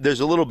bit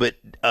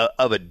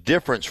of a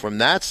difference from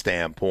that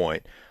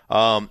standpoint.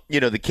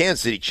 The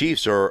Kansas City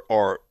Chiefs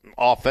are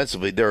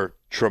offensively, they're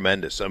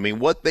tremendous. I mean,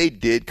 what they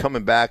did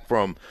coming back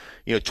from,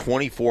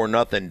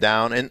 24-0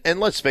 down, and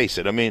let's face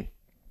it,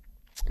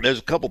 there's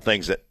a couple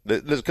things that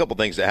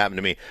happened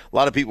to me. A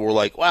lot of people were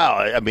like,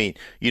 wow,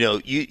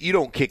 you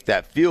don't kick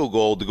that field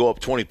goal to go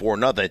up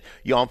 24-0.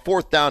 On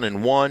 4th down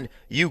and 1,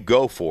 you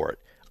go for it.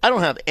 I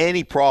don't have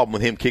any problem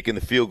with him kicking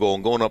the field goal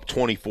and going up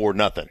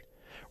 24-0,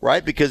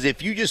 right? Because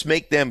if you just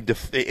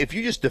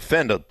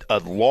defend a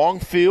long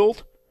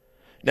field,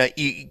 now,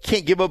 you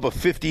can't give up a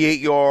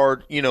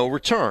 58-yard,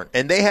 return.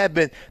 And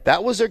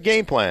that was their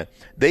game plan.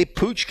 They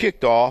pooch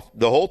kicked off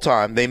the whole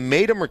time. They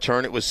made them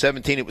return. It was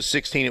 17, it was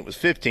 16, it was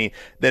 15,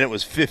 then it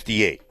was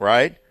 58,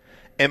 right?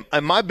 And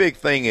my big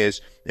thing is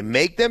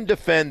make them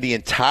defend the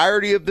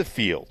entirety of the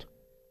field.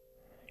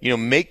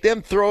 Make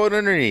them throw it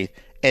underneath.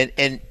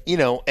 And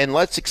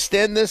let's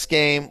extend this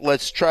game.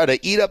 Let's try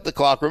to eat up the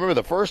clock. Remember,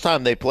 the first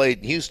time they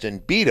played Houston,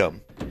 beat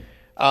them,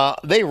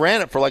 they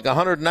ran it for like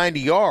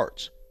 190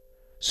 yards.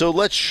 So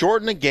let's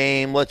shorten the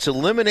game. Let's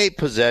eliminate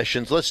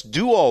possessions. Let's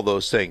do all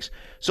those things.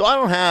 So I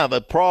don't have a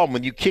problem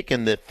with you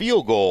kicking the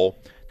field goal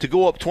to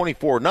go up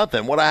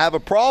 24-0. What I have a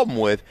problem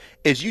with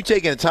is you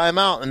taking a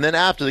timeout and then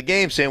after the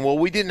game saying, "Well,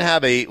 we didn't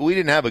have a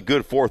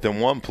good 4th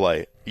and 1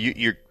 play."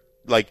 You're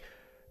like,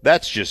 the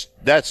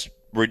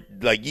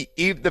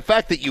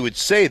fact that you would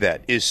say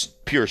that is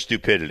pure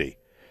stupidity.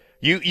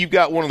 You've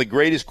got one of the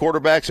greatest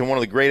quarterbacks and one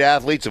of the great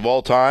athletes of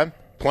all time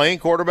playing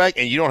quarterback,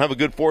 and you don't have a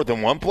good 4th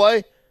and 1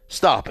 play.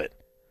 Stop it.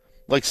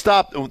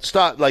 Stop,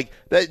 like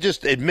that.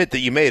 Just admit that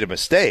you made a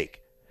mistake.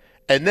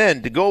 And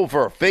then to go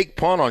for a fake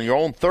punt on your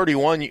own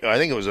 31, I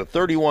think it was a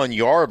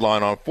 31-yard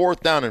line on 4th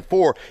down and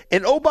 4.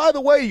 And, oh, by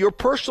the way, your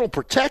personal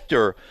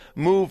protector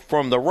moved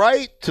from the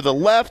right to the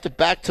left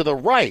back to the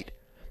right.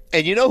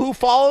 And you know who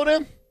followed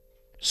him?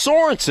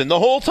 Sorensen the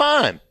whole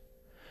time.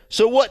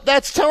 So what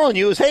that's telling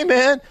you is, hey,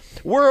 man,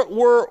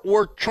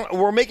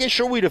 we're making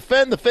sure we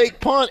defend the fake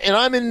punt, and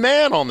I'm in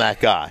man on that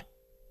guy.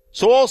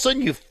 So all of a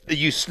sudden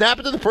you snap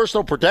it to the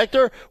personal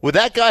protector when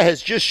that guy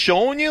has just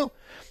shown you?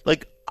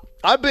 Like,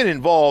 I've been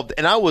involved,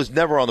 and I was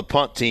never on the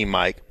punt team,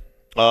 Mike.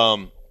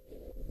 I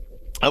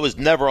was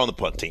never on the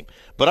punt team.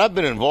 But I've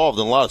been involved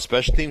in a lot of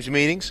special teams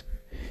meetings,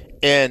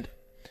 and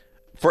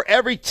for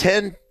every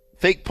 10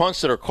 fake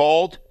punts that are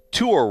called,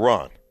 2 are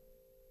run.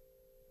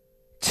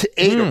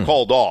 8 are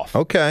called off.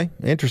 Okay,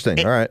 interesting.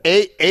 All right.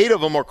 8 of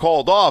them are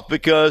called off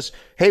because,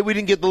 hey, we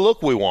didn't get the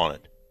look we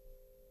wanted.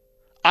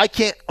 I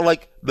can't,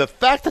 the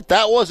fact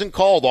that wasn't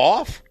called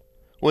off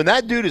when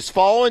that dude is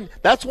following,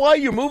 that's why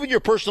you're moving your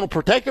personal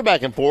protector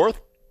back and forth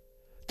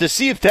to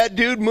see if that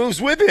dude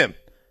moves with him,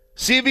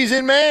 see if he's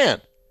in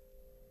man.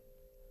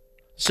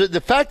 So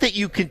the fact that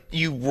you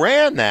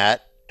ran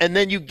that and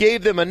then you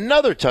gave them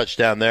another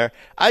touchdown there,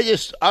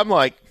 I'm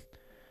like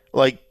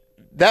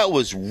that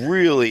was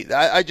really.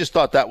 I just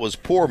thought that was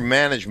poor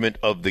management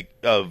of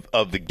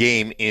the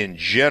game in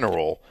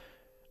general.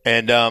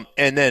 And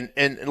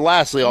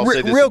lastly, I'll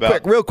say this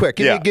real quick.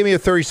 Give me a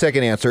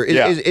 30-second answer.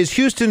 Is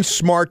Houston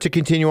smart to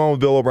continue on with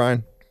Bill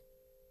O'Brien?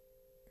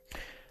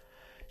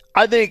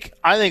 I think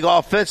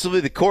offensively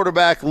the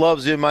quarterback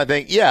loves him. I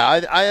think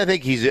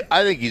he's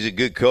a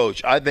good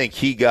coach. I think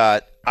he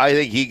got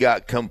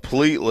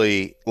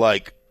completely,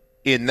 like,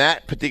 in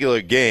that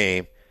particular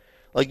game,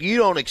 like, you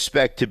don't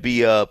expect to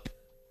be up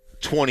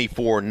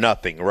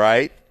 24-0,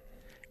 right?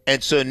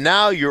 And so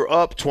now you're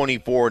up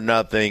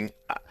 24-0.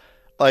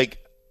 Like,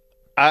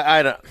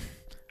 I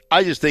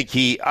just think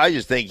he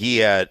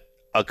had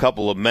a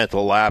couple of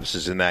mental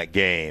lapses in that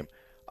game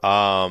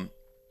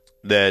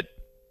that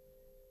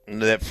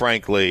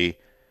frankly,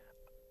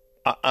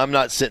 I'm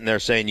not sitting there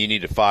saying you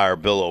need to fire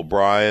Bill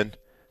O'Brien,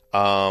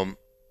 but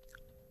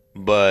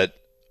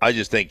I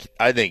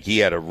think he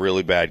had a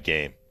really bad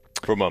game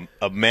from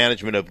a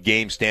management of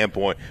game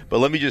standpoint. But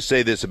let me just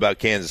say this about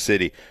Kansas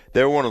City.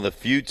 They're one of the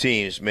few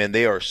teams, man,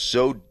 their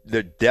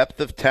depth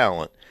of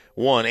talent.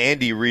 One,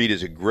 Andy Reid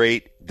is a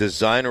great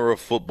designer of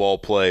football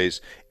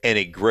plays and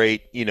a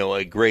great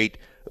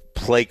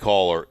play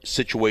caller,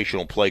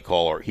 situational play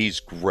caller. He's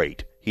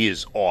great. He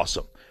is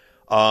awesome.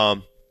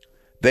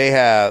 They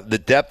have the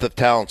depth of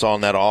talents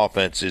on that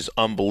offense is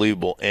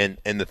unbelievable. And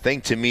the thing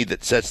to me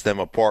that sets them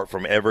apart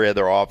from every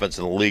other offense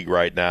in the league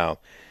right now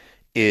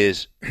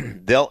is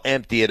they'll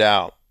empty it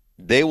out.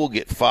 They will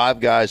get 5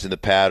 guys in the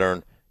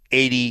pattern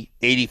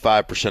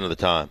 85% of the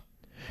time.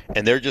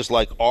 And they're just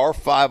like, our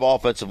 5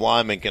 offensive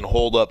linemen can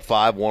hold up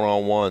 5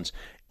 one-on-ones.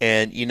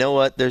 And you know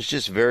what? There's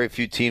just very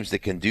few teams that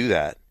can do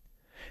that.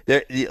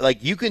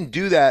 Like, you can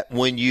do that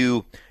when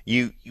you're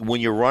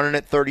running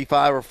it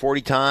 35 or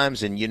 40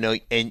 times, and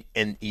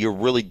and you're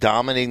really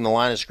dominating the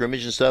line of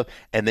scrimmage and stuff,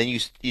 and then you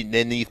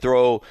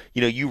throw,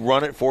 you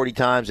run it 40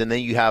 times, and then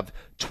you have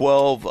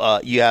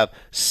 12, you have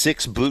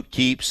 6 boot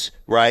keeps,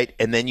 right,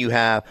 and then you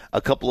have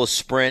a couple of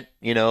sprint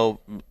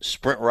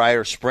right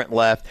or sprint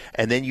left,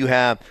 and then you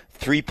have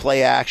 3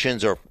 play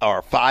actions or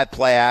 5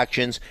 play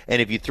actions,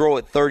 and if you throw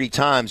it 30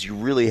 times, you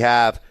really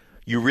have.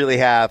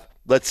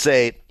 Let's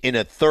say in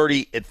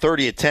 30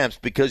 attempts,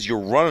 because you're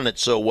running it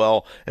so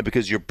well and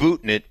because you're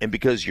booting it and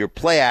because you're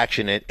play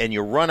action it and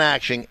you're run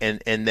action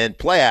and then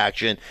play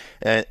action,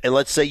 and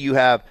let's say you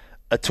have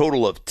a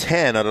total of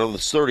 10 out of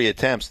those 30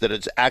 attempts that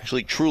it's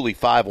actually truly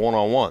 5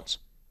 one-on-ones,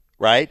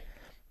 right?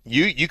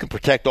 You can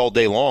protect all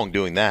day long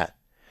doing that.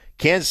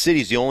 Kansas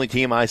City is the only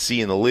team I see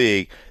in the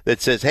league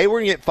that says, hey, we're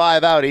going to get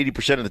 5 out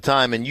 80% of the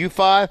time, and you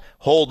 5,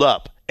 hold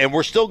up. And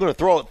we're still going to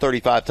throw it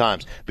 35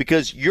 times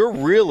because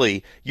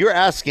you're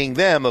asking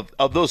them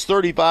of those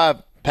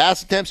 35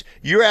 pass attempts,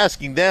 you're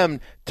asking them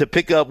to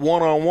pick up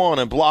one-on-one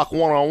and block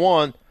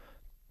one-on-one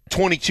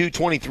 22,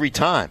 23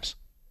 times.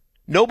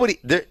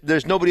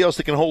 There's nobody else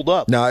that can hold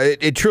up. No,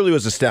 it truly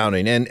was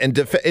astounding. And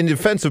in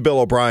defense of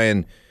Bill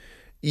O'Brien,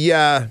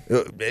 yeah,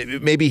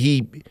 maybe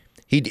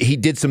he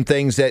did some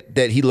things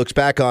that he looks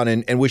back on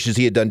and wishes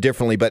he had done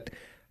differently, but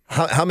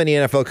how many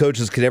NFL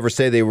coaches could ever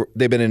say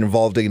they've been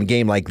involved in a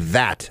game like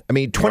that? I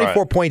mean,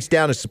 24 points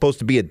down is supposed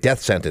to be a death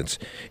sentence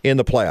in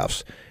the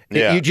playoffs.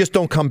 Yeah. You just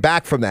don't come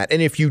back from that.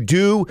 And if you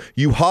do,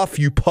 you huff,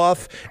 you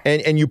puff,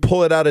 and you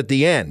pull it out at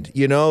the end,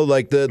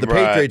 like the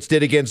Patriots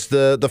did against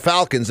the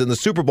Falcons in the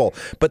Super Bowl.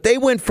 But they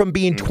went from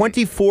being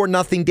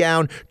 24-0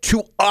 down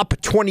to up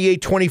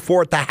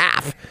 28-24 at the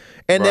half.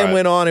 And then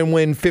went on and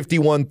win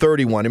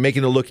 51-31 and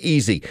making it look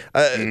easy.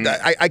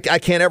 I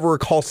can't ever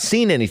recall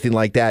seeing anything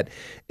like that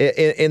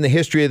in the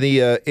history of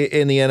the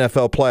in the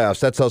NFL playoffs.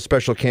 That's how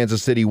special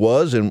Kansas City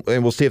was, and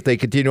we'll see if they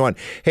continue on.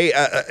 Hey,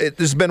 this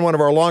has been one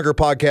of our longer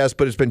podcasts,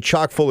 but it's been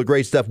chock full of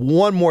great stuff.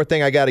 One more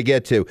thing I got to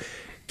get to.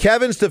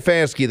 Kevin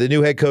Stefanski, the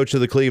new head coach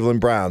of the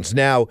Cleveland Browns.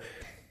 Now,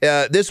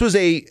 this was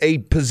a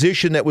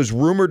position that was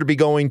rumored to be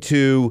going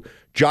to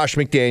Josh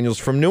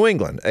McDaniels from New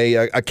England,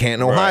 a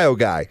Canton, Ohio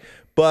guy.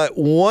 But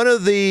one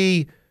of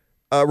the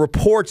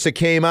reports that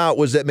came out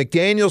was that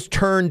McDaniels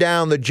turned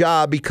down the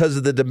job because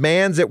of the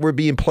demands that were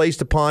being placed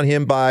upon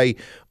him by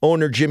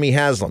owner Jimmy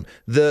Haslam.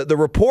 The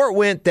report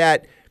went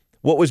that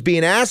what was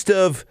being asked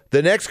of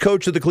the next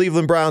coach of the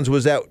Cleveland Browns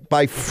was that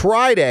by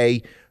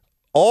Friday,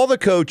 all the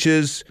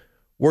coaches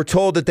were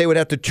told that they would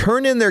have to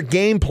turn in their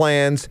game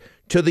plans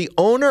to the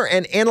owner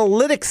and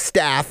analytics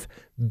staff,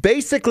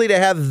 basically to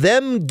have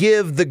them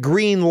give the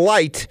green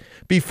light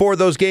before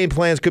those game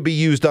plans could be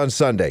used on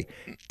Sunday.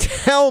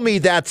 Tell me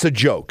that's a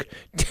joke.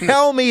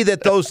 Tell me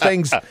that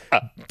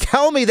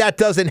tell me that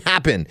doesn't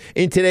happen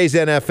in today's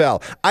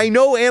NFL. I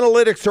know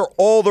analytics are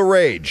all the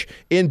rage,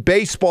 in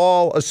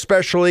baseball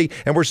especially,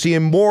 and we're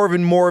seeing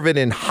more of it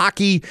in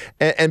hockey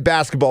and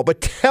basketball.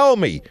 But tell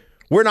me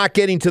we're not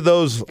getting to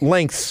those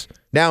lengths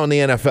now in the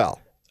NFL.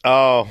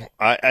 Oh,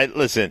 I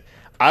listen.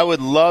 I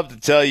would love to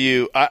tell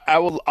you.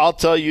 I'll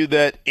tell you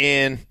that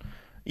in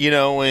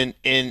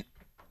in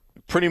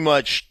pretty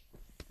much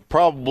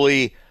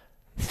probably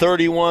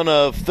 31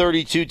 of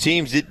 32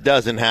 teams, it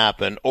doesn't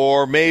happen.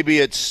 Or maybe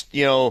it's,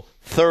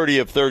 30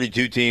 of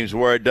 32 teams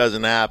where it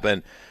doesn't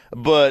happen.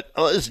 But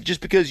listen,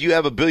 just because you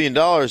have $1 billion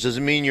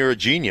doesn't mean you're a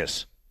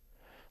genius.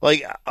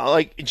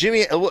 Like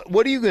Jimmy,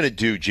 what are you going to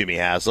do, Jimmy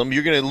Haslam?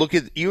 You're going to look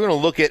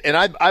at, and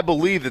I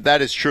believe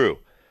that is true.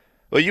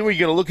 Well, you're going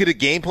to look at a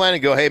game plan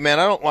and go, hey, man,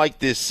 I don't like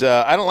this.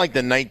 I don't like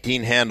the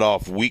 19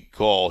 handoff weak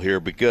call here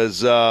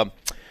because,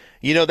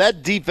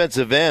 that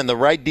defensive end, the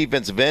right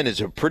defensive end is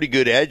a pretty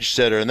good edge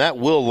setter, and that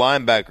Will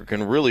linebacker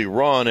can really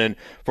run. And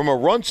from a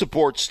run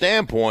support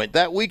standpoint,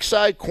 that weak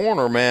side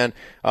corner, man,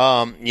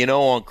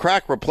 on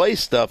crack replace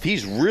stuff,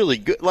 he's really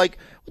good. Like,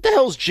 what the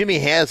hell is Jimmy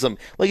Haslam?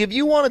 Like, if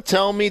you want to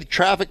tell me the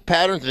traffic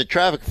patterns and the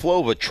traffic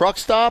flow of a truck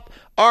stop,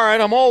 all right,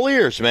 I'm all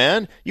ears,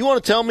 man. You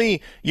want to tell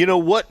me,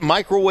 what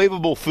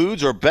microwavable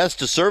foods are best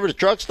to serve at a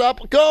truck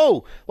stop?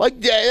 Go.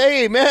 Like,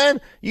 hey, man,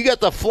 you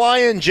got the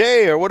Flying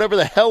J or whatever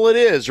the hell it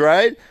is,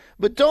 right?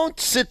 But don't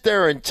sit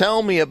there and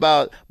tell me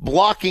about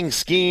blocking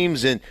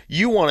schemes and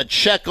you want to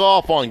check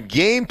off on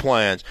game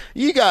plans.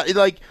 You got,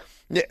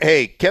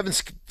 hey, Kevin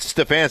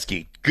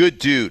Stefanski, good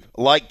dude,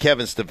 like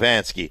Kevin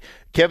Stefanski.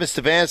 Kevin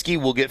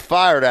Stefanski will get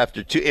fired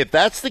after 2. If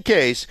that's the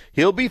case,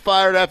 he'll be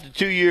fired after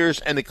 2 years,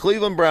 and the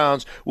Cleveland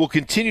Browns will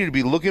continue to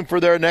be looking for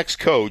their next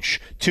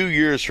coach 2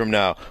 years from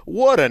now.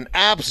 What an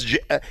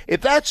if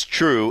that's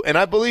true, and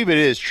I believe it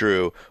is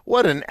true,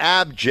 what an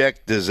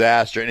abject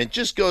disaster. And it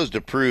just goes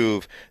to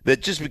prove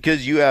that just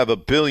because you have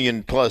 $1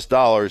 billion+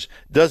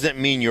 doesn't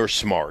mean you're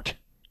smart.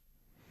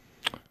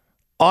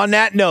 On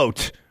that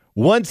note,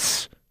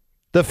 once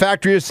the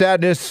Factory of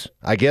Sadness,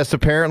 I guess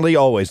apparently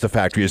always the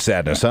Factory of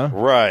Sadness, huh?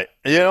 Right.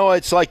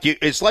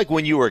 It's like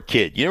when you were a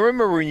kid. You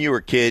remember when you were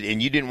a kid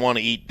and you didn't want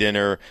to eat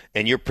dinner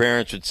and your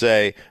parents would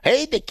say,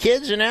 hey, the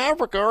kids in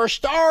Africa are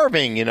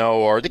starving,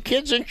 or the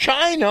kids in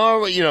China,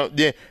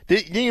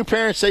 didn't your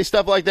parents say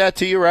stuff like that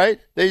to you,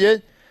 right? They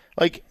did?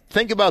 Like,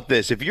 think about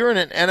this. If you're in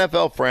an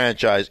NFL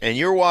franchise and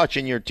you're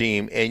watching your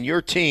team and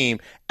your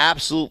team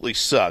absolutely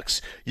sucks,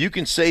 you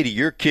can say to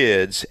your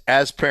kids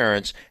as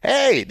parents,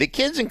 hey, the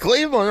kids in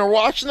Cleveland are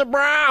watching the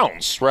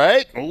Browns,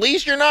 right? At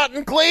least you're not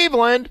in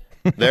Cleveland.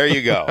 There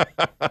you go.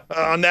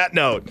 On that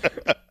note.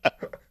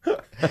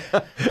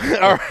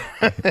 All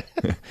right.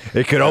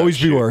 It could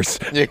always be worse.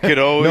 It could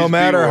always be worse. No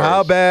matter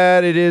how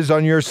bad it is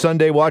on your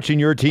Sunday watching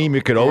your team,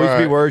 it could always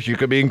be worse. You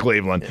could be in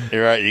Cleveland.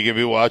 You're right. You could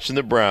be watching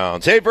the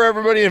Browns. Hey, for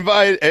everybody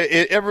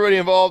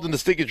involved in the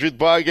Stick of Truth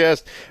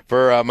podcast,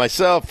 for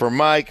myself, for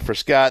Mike, for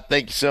Scott,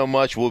 thank you so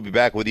much. We'll be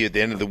back with you at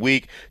the end of the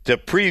week to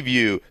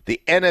preview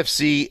the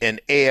NFC and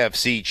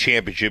AFC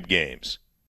championship games.